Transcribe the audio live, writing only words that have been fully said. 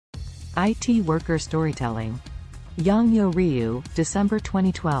IT Worker Storytelling. Yonghyo Ryu, December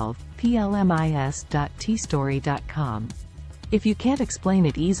 2012, PLMis.tstory.com. If you can't explain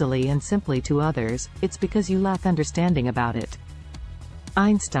it easily and simply to others, it's because you lack understanding about it.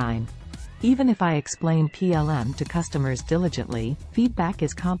 Einstein. Even if I explain PLM to customers diligently, feedback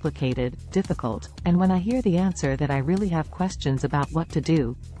is complicated, difficult, and when I hear the answer that I really have questions about what to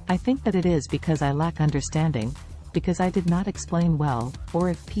do, I think that it is because I lack understanding, because I did not explain well, or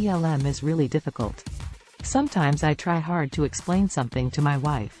if PLM is really difficult. Sometimes I try hard to explain something to my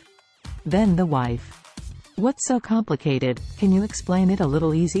wife. Then the wife. What's so complicated, can you explain it a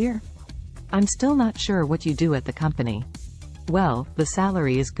little easier? I'm still not sure what you do at the company. Well, the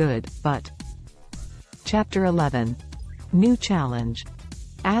salary is good, but... Chapter 11. New challenge.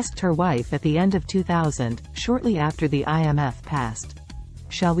 Asked her wife at the end of 2000, shortly after the IMF passed.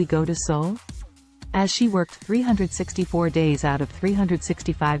 Shall we go to Seoul? As she worked 364 days out of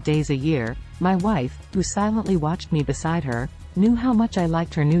 365 days a year, my wife, who silently watched me beside her, knew how much I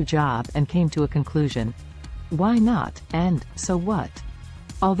liked her new job and came to a conclusion. Why not, and, so what?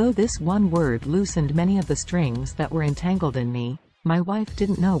 Although this one word loosened many of the strings that were entangled in me, my wife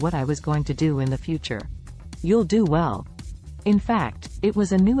didn't know what I was going to do in the future. You'll do well. In fact, it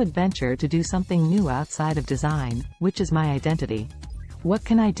was a new adventure to do something new outside of design, which is my identity. What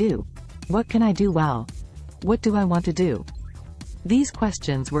can I do? What can I do well? What do I want to do? These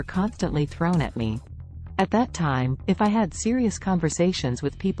questions were constantly thrown at me. At that time, if I had serious conversations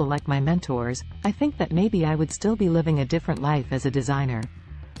with people like my mentors, I think that maybe I would still be living a different life as a designer.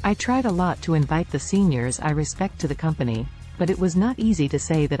 I tried a lot to invite the seniors I respect to the company, but it was not easy to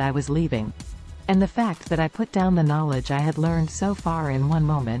say that I was leaving. And the fact that I put down the knowledge I had learned so far in one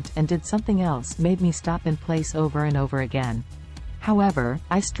moment and did something else made me stop in place over and over again. However,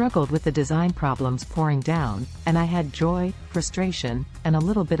 I struggled with the design problems pouring down, and I had joy, frustration, and a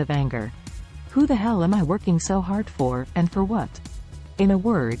little bit of anger. Who the hell am I working so hard for, and for what? In a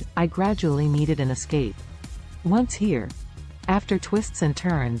word, I gradually needed an escape. Once here, after twists and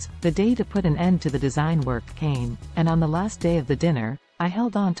turns, the day to put an end to the design work came, and on the last day of the dinner, I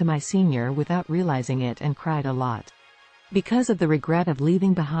held on to my senior without realizing it and cried a lot. Because of the regret of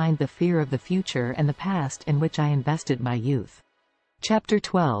leaving behind the fear of the future and the past in which I invested my youth. Chapter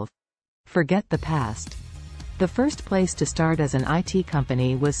 12. Forget the past. The first place to start as an IT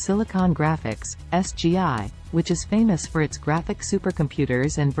company was Silicon Graphics, SGI, which is famous for its graphic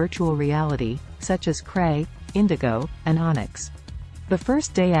supercomputers and virtual reality, such as Cray, Indigo, and Onyx. The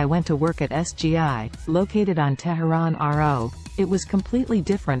first day I went to work at SGI, located on Tehran RO, it was completely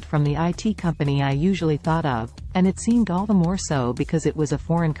different from the IT company I usually thought of, and it seemed all the more so because it was a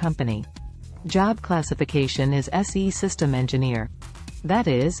foreign company. Job classification is SE System Engineer. That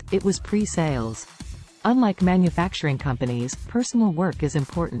is, it was pre-sales. Unlike manufacturing companies, personal work is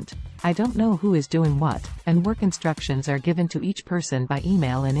important. I don't know who is doing what, and work instructions are given to each person by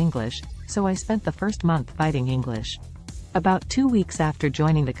email in English, so I spent the first month fighting English. About 2 weeks after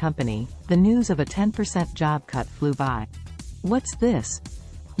joining the company, the news of a 10% job cut flew by. What's this?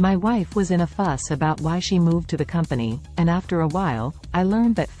 My wife was in a fuss about why she moved to the company, and after a while, I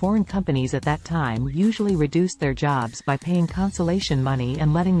learned that foreign companies at that time usually reduced their jobs by paying consolation money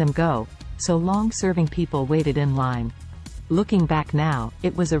and letting them go, so long-serving people waited in line. Looking back now,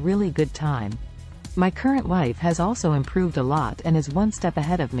 it was a really good time. My current wife has also improved a lot and is one step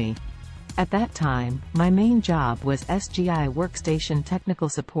ahead of me. At that time, my main job was SGI Workstation Technical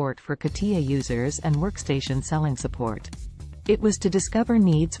Support for CATIA users and Workstation Selling Support. It was to discover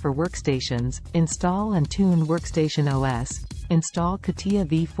needs for workstations, install and tune Workstation OS, install CATIA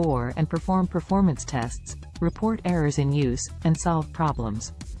v4 and perform performance tests, report errors in use, and solve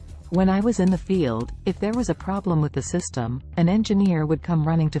problems. When I was in the field, if there was a problem with the system, an engineer would come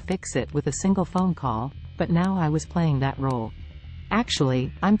running to fix it with a single phone call, but now I was playing that role.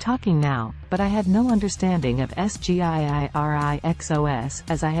 Actually, I'm talking now, but I had no understanding of SGIIRIXOS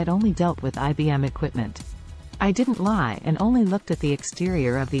as I had only dealt with IBM equipment. I didn't lie and only looked at the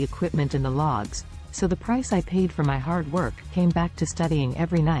exterior of the equipment in the logs, so the price I paid for my hard work came back to studying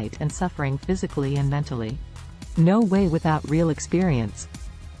every night and suffering physically and mentally. No way without real experience.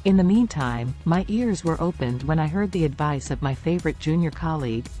 In the meantime, my ears were opened when I heard the advice of my favorite junior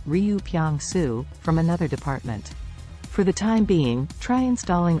colleague, Ryu Pyong-soo, from another department. For the time being, try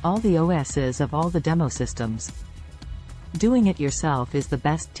installing all the OSs of all the demo systems. Doing it yourself is the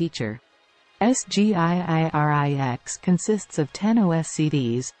best teacher. SGIIRIX consists of 10 OS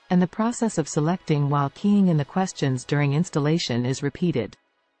CDs, and the process of selecting while keying in the questions during installation is repeated.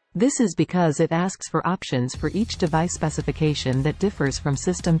 This is because it asks for options for each device specification that differs from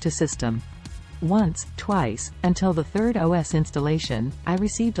system to system. Once, twice, until the third OS installation, I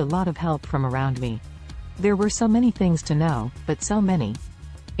received a lot of help from around me. There were so many things to know, but so many.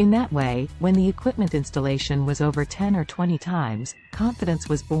 In that way, when the equipment installation was over 10 or 20 times, confidence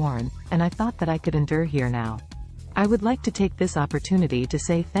was born, and I thought that I could endure here now. I would like to take this opportunity to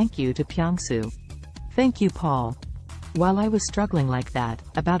say thank you to Pyongsu. Thank you, Paul. While I was struggling like that,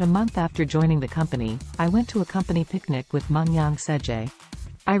 about a month after joining the company, I went to a company picnic with Mungyang Seje.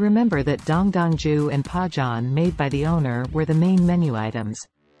 I remember that dongdongju and pajeon made by the owner were the main menu items.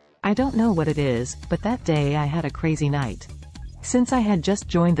 I don't know what it is, but that day I had a crazy night. Since I had just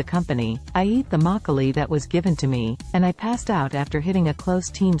joined the company, I ate the makgeolli that was given to me, and I passed out after hitting a close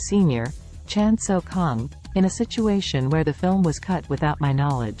team senior, Chan So-kung, in a situation where the film was cut without my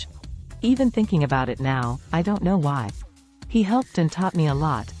knowledge. Even thinking about it now, I don't know why. He helped and taught me a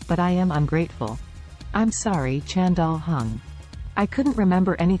lot, but I am ungrateful. I'm sorry, Chandal-hung. I couldn't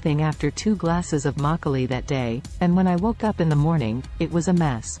remember anything after 2 glasses of makgeolli that day, and when I woke up in the morning, it was a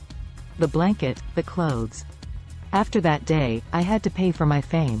mess. The blanket, the clothes. After that day, I had to pay for my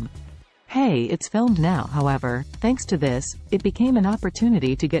fame. Hey, it's filmed now, however. Thanks to this, it became an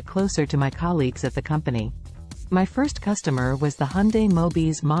opportunity to get closer to my colleagues at the company. My first customer was the Hyundai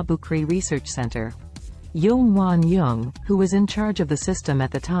Mobi's Mabukri Research Center. Yong-won Young, who was in charge of the system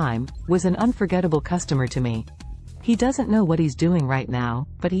at the time, was an unforgettable customer to me. He doesn't know what he's doing right now,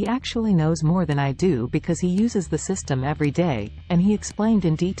 but he actually knows more than I do because he uses the system every day, and he explained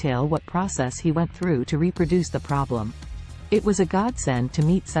in detail what process he went through to reproduce the problem. It was a godsend to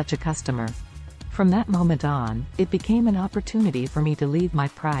meet such a customer. From that moment on, it became an opportunity for me to leave my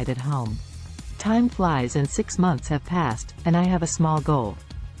pride at home. Time flies and 6 months have passed, and I have a small goal.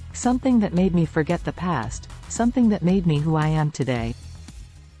 Something that made me forget the past, something that made me who I am today.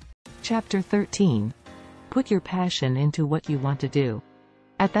 Chapter 13. Put your passion into what you want to do.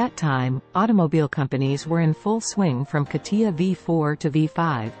 At that time, automobile companies were in full swing from CATIA V4 to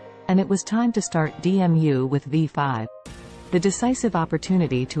V5, and it was time to start DMU with V5. The decisive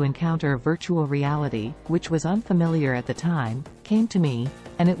opportunity to encounter virtual reality, which was unfamiliar at the time, came to me,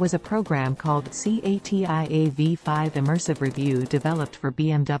 and it was a program called CATIA V5 Immersive Review developed for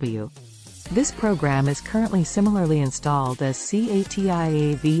BMW. This program is currently similarly installed as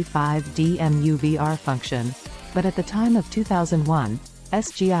CATIA V5 DMU VR function, but at the time of 2001,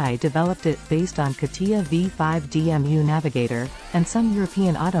 SGI developed it based on CATIA V5 DMU Navigator, and some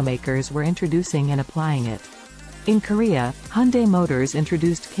European automakers were introducing and applying it. In Korea, Hyundai Motors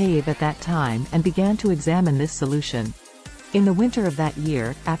introduced CAVE at that time and began to examine this solution. In the winter of that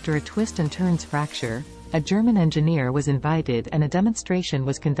year, after a twist and turns fracture, a German engineer was invited and a demonstration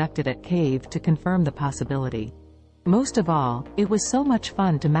was conducted at CAVE to confirm the possibility. Most of all, it was so much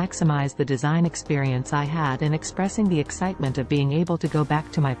fun to maximize the design experience I had in expressing the excitement of being able to go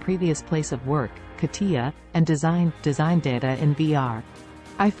back to my previous place of work, CATIA, and design data in VR.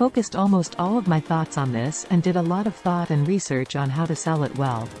 I focused almost all of my thoughts on this and did a lot of thought and research on how to sell it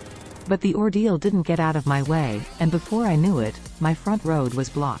well. But the ordeal didn't get out of my way, and before I knew it, my front road was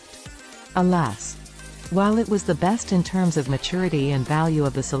blocked. Alas. While it was the best in terms of maturity and value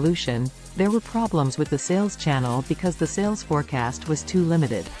of the solution, there were problems with the sales channel because the sales forecast was too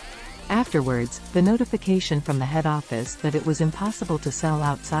limited. Afterwards, the notification from the head office that it was impossible to sell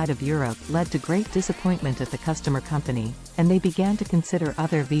outside of Europe led to great disappointment at the customer company, and they began to consider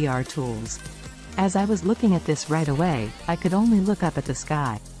other VR tools. As I was looking at this right away, I could only look up at the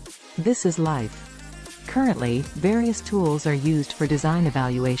sky. This is life. Currently, various tools are used for design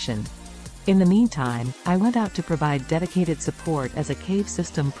evaluation. In the meantime, I went out to provide dedicated support as a CAVE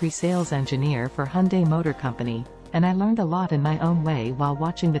system pre-sales engineer for Hyundai Motor Company, and I learned a lot in my own way while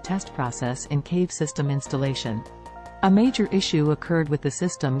watching the test process in CAVE system installation. A major issue occurred with the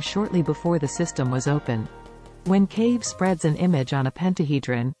system shortly before the system was open. When CAVE spreads an image on a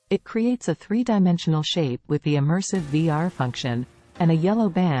pentahedron, it creates a 3-dimensional shape with the immersive VR function, and a yellow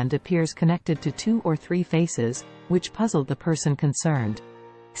band appears connected to 2 or 3 faces, which puzzled the person concerned.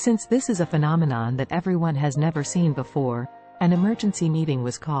 Since this is a phenomenon that everyone has never seen before, an emergency meeting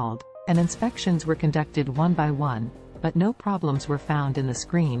was called, and inspections were conducted one by one, but no problems were found in the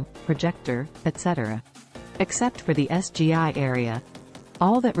screen, projector, etc. Except for the SGI area.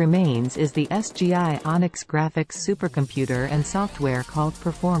 All that remains is the SGI Onyx graphics supercomputer and software called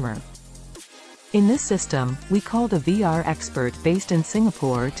Performer. In this system, we called a VR expert based in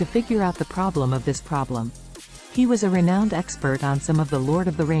Singapore to figure out the problem of this problem. He was a renowned expert on some of the Lord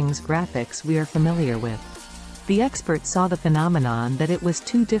of the Rings graphics we are familiar with. The expert saw the phenomenon that it was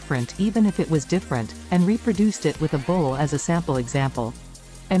too different even if it was different, and reproduced it with a bull as a sample example.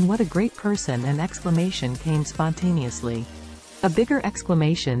 And what a great person! An exclamation came spontaneously. A bigger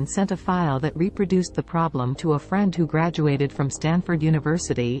exclamation sent a file that reproduced the problem to a friend who graduated from Stanford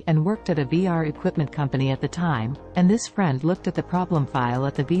University and worked at a VR equipment company at the time, and this friend looked at the problem file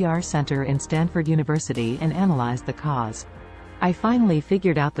at the VR center in Stanford University and analyzed the cause. I finally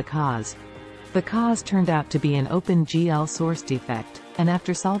figured out the cause. The cause turned out to be an OpenGL source defect, and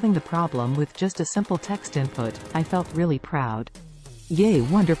after solving the problem with just a simple text input, I felt really proud. Yay,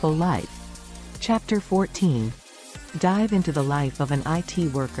 wonderful life. Chapter 14. Dive into the life of an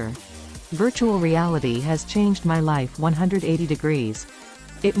IT worker. Virtual reality has changed my life 180 degrees.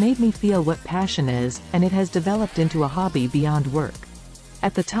 It made me feel what passion is, and it has developed into a hobby beyond work.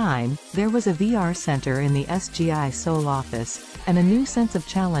 At the time, there was a VR center in the SGI Seoul office, and a new sense of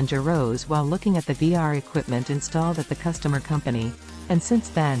challenge arose while looking at the VR equipment installed at the customer company, and since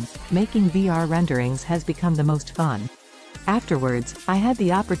then, making VR renderings has become the most fun. Afterwards, I had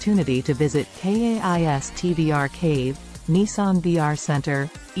the opportunity to visit KAIST VR Cave, Nissan VR Center,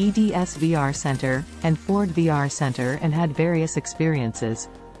 EDS VR Center, and Ford VR Center and had various experiences.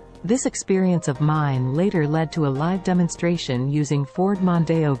 This experience of mine later led to a live demonstration using Ford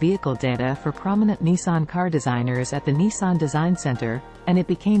Mondeo vehicle data for prominent Nissan car designers at the Nissan Design Center, and it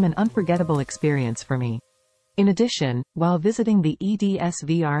became an unforgettable experience for me. In addition, while visiting the EDS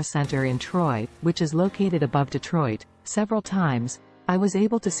VR Center in Troy, which is located above Detroit, several times, I was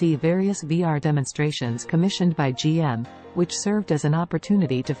able to see various VR demonstrations commissioned by GM, which served as an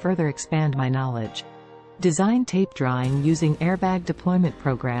opportunity to further expand my knowledge. Design tape drawing using airbag deployment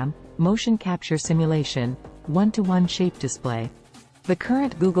program, motion capture simulation, one-to-one shape display. The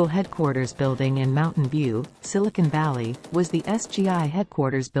current Google headquarters building in Mountain View, Silicon Valley, was the SGI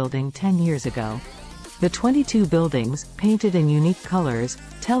headquarters building 10 years ago. The 22 buildings, painted in unique colors,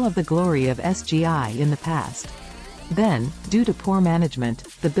 tell of the glory of SGI in the past. Then, due to poor management,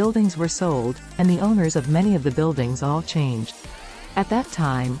 the buildings were sold, and the owners of many of the buildings all changed. At that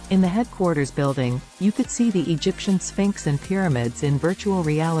time, in the headquarters building, you could see the Egyptian Sphinx and pyramids in virtual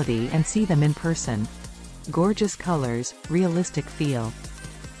reality and see them in person. Gorgeous colors, realistic feel.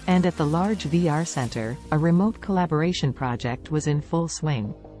 And at the large VR center, a remote collaboration project was in full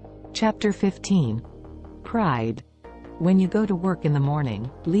swing. Chapter 15. Pride. When you go to work in the morning,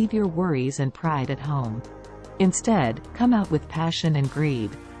 leave your worries and pride at home. Instead, come out with passion and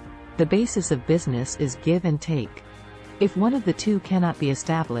greed. The basis of business is give and take. If one of the two cannot be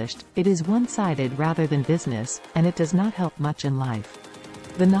established, it is one-sided rather than business, and it does not help much in life.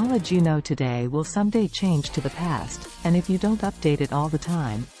 The knowledge you know today will someday change to the past, and if you don't update it all the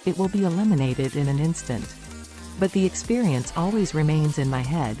time, it will be eliminated in an instant. But the experience always remains in my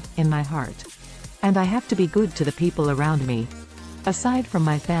head, in my heart. And I have to be good to the people around me. Aside from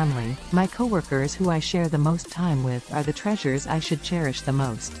my family, my coworkers who I share the most time with are the treasures I should cherish the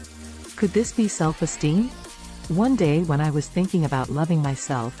most. Could this be self-esteem? One day when I was thinking about loving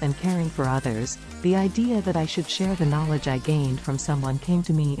myself and caring for others, the idea that I should share the knowledge I gained from someone came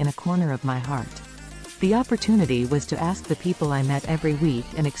to me in a corner of my heart. The opportunity was to ask the people I met every week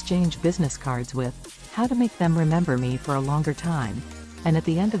and exchange business cards with, how to make them remember me for a longer time. And at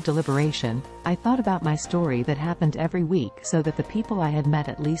the end of deliberation, I thought about my story that happened every week so that the people I had met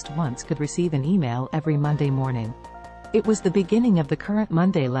at least once could receive an email every Monday morning. It was the beginning of the current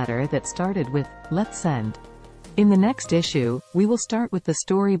Monday letter that started with, "Let's send." In the next issue, we will start with the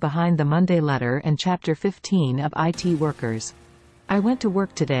story behind the Monday letter and Chapter 15 of IT Workers. I went to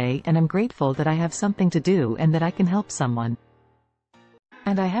work today and I'm grateful that I have something to do and that I can help someone.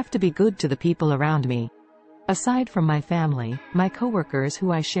 And I have to be good to the people around me. Aside from my family, my coworkers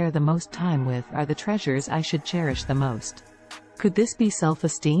who I share the most time with are the treasures I should cherish the most. Could this be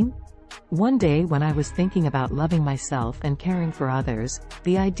self-esteem? One day when I was thinking about loving myself and caring for others,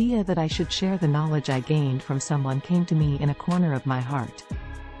 the idea that I should share the knowledge I gained from someone came to me in a corner of my heart.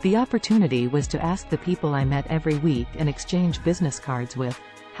 The opportunity was to ask the people I met every week and exchange business cards with,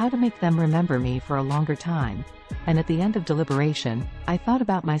 how to make them remember me for a longer time. And at the end of deliberation, I thought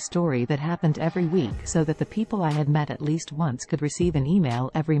about my story that happened every week so that the people I had met at least once could receive an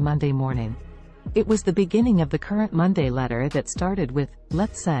email every Monday morning. It was the beginning of the current Monday letter that started with,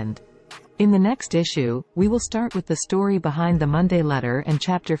 "Let's send." In the next issue, we will start with the story behind the Monday letter and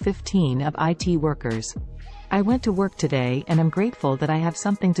Chapter 15 of IT Workers. I went to work today and I'm grateful that I have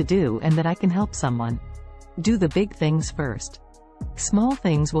something to do and that I can help someone. Do the big things first. Small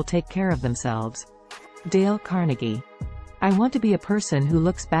things will take care of themselves. Dale Carnegie. I want to be a person who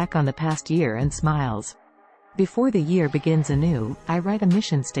looks back on the past year and smiles. Before the year begins anew, I write a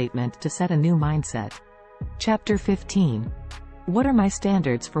mission statement to set a new mindset. Chapter 15. What are my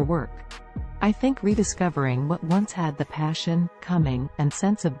standards for work? I think rediscovering what once had the passion, coming, and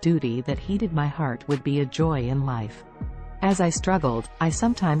sense of duty that heated my heart would be a joy in life. As I struggled, I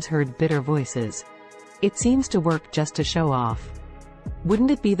sometimes heard bitter voices. It seems to work just to show off.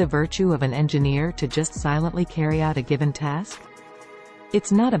 Wouldn't it be the virtue of an engineer to just silently carry out a given task?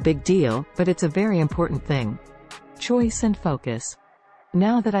 It's not a big deal, but it's a very important thing. Choice and focus.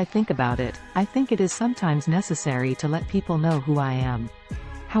 Now that I think about it, I think it is sometimes necessary to let people know who I am.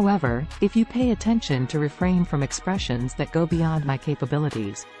 However, if you pay attention to refrain from expressions that go beyond my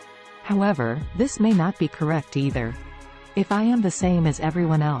capabilities. However, this may not be correct either. If I am the same as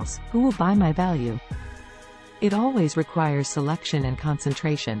everyone else, who will buy my value? It always requires selection and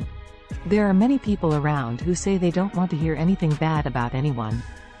concentration. There are many people around who say they don't want to hear anything bad about anyone.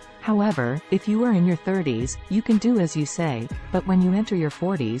 However, if you are in your 30s, you can do as you say, but when you enter your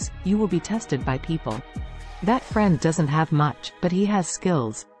 40s, you will be tested by people. That friend doesn't have much, but he has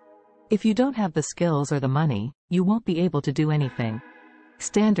skills. If you don't have the skills or the money, you won't be able to do anything.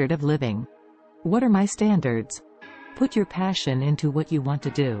 Standard of living. What are my standards? Put your passion into what you want to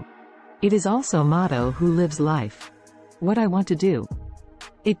do. It is also motto who lives life. What I want to do.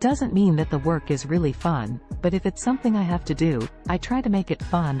 It doesn't mean that the work is really fun, but if it's something I have to do, I try to make it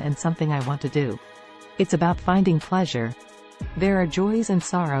fun and something I want to do. It's about finding pleasure. There are joys and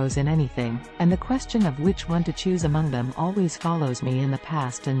sorrows in anything, and the question of which one to choose among them always follows me in the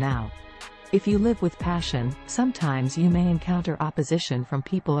past and now. If you live with passion, sometimes you may encounter opposition from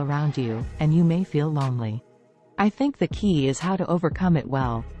people around you, and you may feel lonely. I think the key is how to overcome it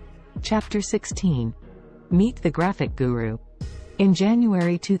well. Chapter 16. Meet the Graphic Guru. In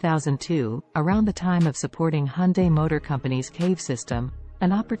January 2002, around the time of supporting Hyundai Motor Company's CAVE system,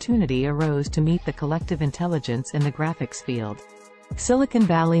 an opportunity arose to meet the collective intelligence in the graphics field. Silicon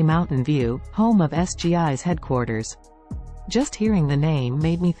Valley Mountain View, home of SGI's headquarters. Just hearing the name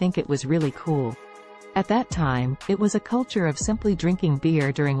made me think it was really cool. At that time, it was a culture of simply drinking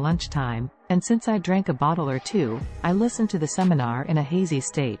beer during lunchtime, and since I drank a bottle or two, I listened to the seminar in a hazy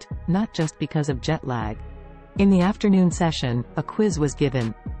state, not just because of jet lag. In the afternoon session, a quiz was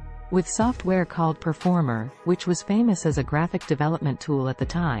given. With software called Performer, which was famous as a graphic development tool at the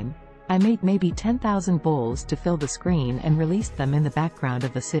time, I made maybe 10,000 bowls to fill the screen and released them in the background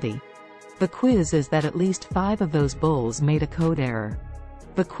of the city. The quiz is that at least 5 of those bowls made a code error.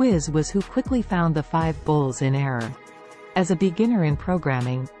 The quiz was who quickly found the 5 bowls in error. As a beginner in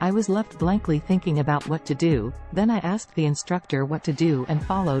programming, I was left blankly thinking about what to do, then I asked the instructor what to do and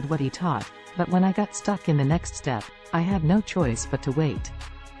followed what he taught, but when I got stuck in the next step, I had no choice but to wait.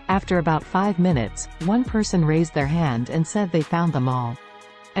 After about 5 minutes, one person raised their hand and said they found them all.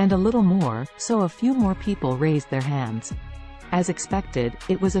 And a little more, so a few more people raised their hands. As expected,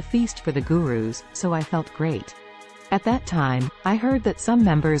 it was a feast for the gurus, so I felt great. At that time, I heard that some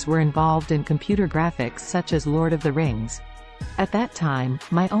members were involved in computer graphics such as Lord of the Rings. At that time,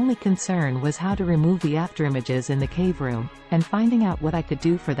 my only concern was how to remove the afterimages in the cave room, and finding out what I could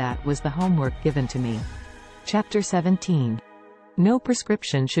do for that was the homework given to me. Chapter 17. No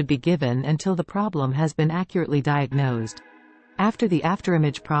prescription should be given until the problem has been accurately diagnosed. After the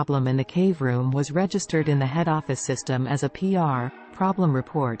afterimage problem in the cave room was registered in the head office system as a PR, problem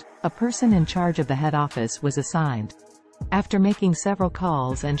report, a person in charge of the head office was assigned. After making several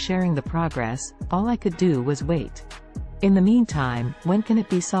calls and sharing the progress, all I could do was wait. In the meantime, when can it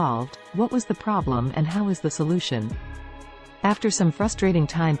be solved, what was the problem and how is the solution? After some frustrating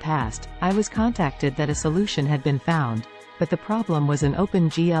time passed, I was contacted that a solution had been found, but the problem was an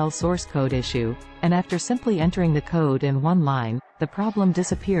OpenGL source code issue, and after simply entering the code in one line, the problem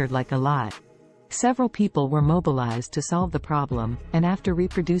disappeared like a lie. Several people were mobilized to solve the problem, and after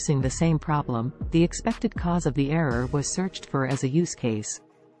reproducing the same problem, the expected cause of the error was searched for as a use case.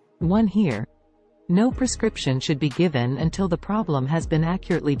 1 here. No prescription should be given until the problem has been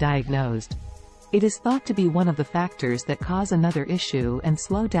accurately diagnosed. It is thought to be one of the factors that cause another issue and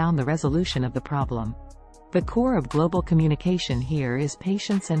slow down the resolution of the problem. The core of global communication here is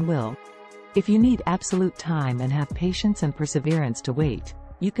patience and will. If you need absolute time and have patience and perseverance to wait,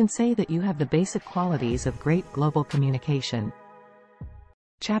 you can say that you have the basic qualities of great global communication.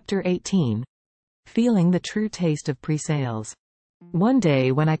 Chapter 18. Feeling the true taste of pre-sales. One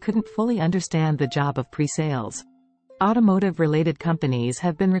day when I couldn't fully understand the job of pre-sales. Automotive-related companies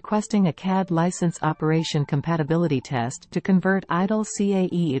have been requesting a CAD license operation compatibility test to convert idle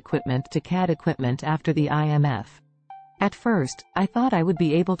CAE equipment to CAD equipment after the IMF. At first, I thought I would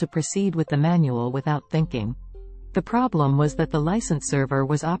be able to proceed with the manual without thinking. The problem was that the license server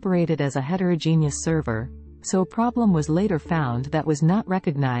was operated as a heterogeneous server, so a problem was later found that was not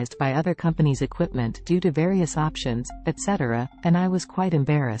recognized by other companies' equipment due to various options, etc., and I was quite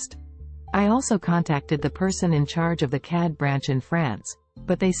embarrassed. I also contacted the person in charge of the CAD branch in France,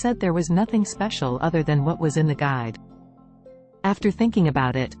 but they said there was nothing special other than what was in the guide. After thinking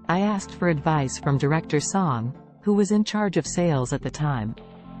about it, I asked for advice from Director Song, who was in charge of sales at the time.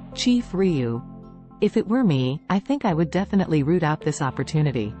 Chief Ryu. If it were me, I think I would definitely root out this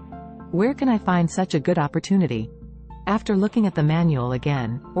opportunity. Where can I find such a good opportunity? After looking at the manual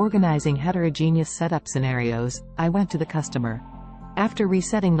again, organizing heterogeneous setup scenarios, I went to the customer. After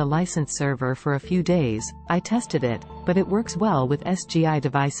resetting the license server for a few days, I tested it, but it works well with SGI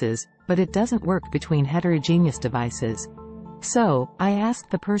devices, but it doesn't work between heterogeneous devices. So, I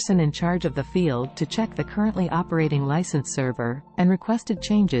asked the person in charge of the field to check the currently operating license server, and requested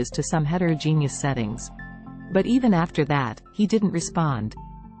changes to some heterogeneous settings. But even after that, he didn't respond.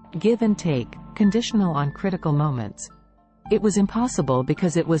 Give and take, conditional on critical moments. It was impossible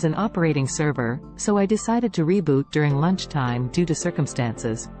because it was an operating server, so I decided to reboot during lunchtime due to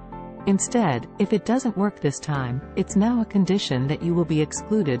circumstances. Instead, if it doesn't work this time, it's now a condition that you will be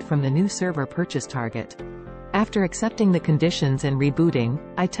excluded from the new server purchase target. After accepting the conditions and rebooting,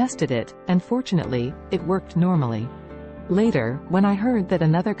 I tested it, and fortunately, it worked normally. Later, when I heard that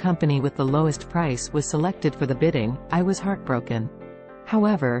another company with the lowest price was selected for the bidding, I was heartbroken.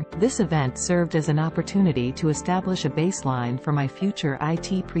 However, this event served as an opportunity to establish a baseline for my future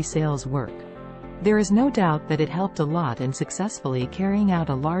IT pre-sales work. There is no doubt that it helped a lot in successfully carrying out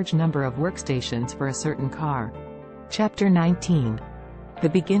a large number of workstations for a certain car. Chapter 19. The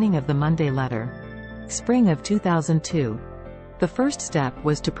beginning of the Monday letter. Spring of 2002. The first step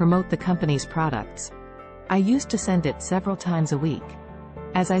was to promote the company's products. I used to send it several times a week.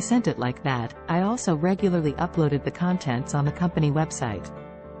 As I sent it like that, I also regularly uploaded the contents on the company website.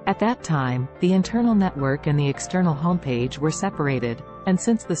 At that time, the internal network and the external homepage were separated, and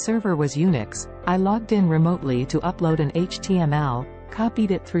since the server was Unix, I logged in remotely to upload an HTML,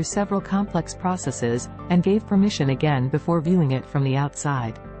 copied it through several complex processes, and gave permission again before viewing it from the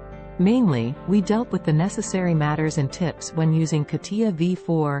outside. Mainly, we dealt with the necessary matters and tips when using CATIA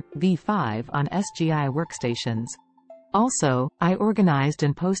v4, v5 on SGI workstations. Also, I organized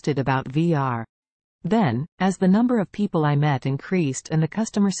and posted about VR. Then, as the number of people I met increased and the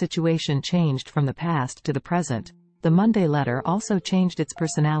customer situation changed from the past to the present, the Monday letter also changed its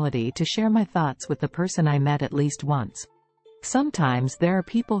personality to share my thoughts with the person I met at least once. Sometimes there are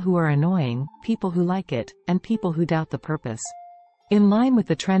people who are annoying, people who like it, and people who doubt the purpose. In line with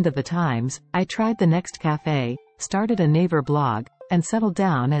the trend of the times, I tried the Next Cafe, started a Naver blog, and settled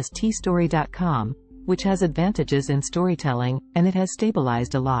down as tstory.com, which has advantages in storytelling, and it has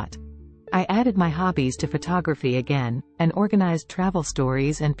stabilized a lot. I added my hobbies to photography again, and organized travel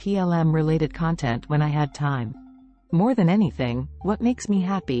stories and PLM-related content when I had time. More than anything, what makes me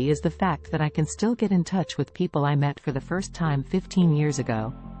happy is the fact that I can still get in touch with people I met for the first time 15 years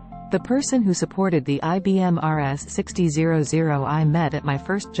ago. The person who supported the IBM RS-6000 I met at my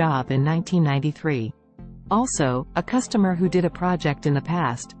first job in 1993. Also, a customer who did a project in the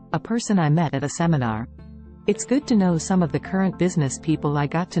past, a person I met at a seminar. It's good to know some of the current business people I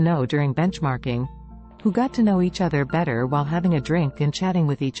got to know during benchmarking, who got to know each other better while having a drink and chatting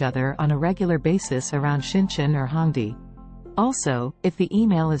with each other on a regular basis around Shinshin or Hongdae. Also, if the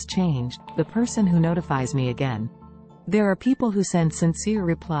email is changed, the person who notifies me again. There are people who send sincere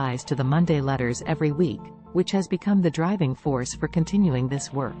replies to the Monday letters every week, which has become the driving force for continuing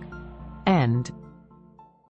this work. End.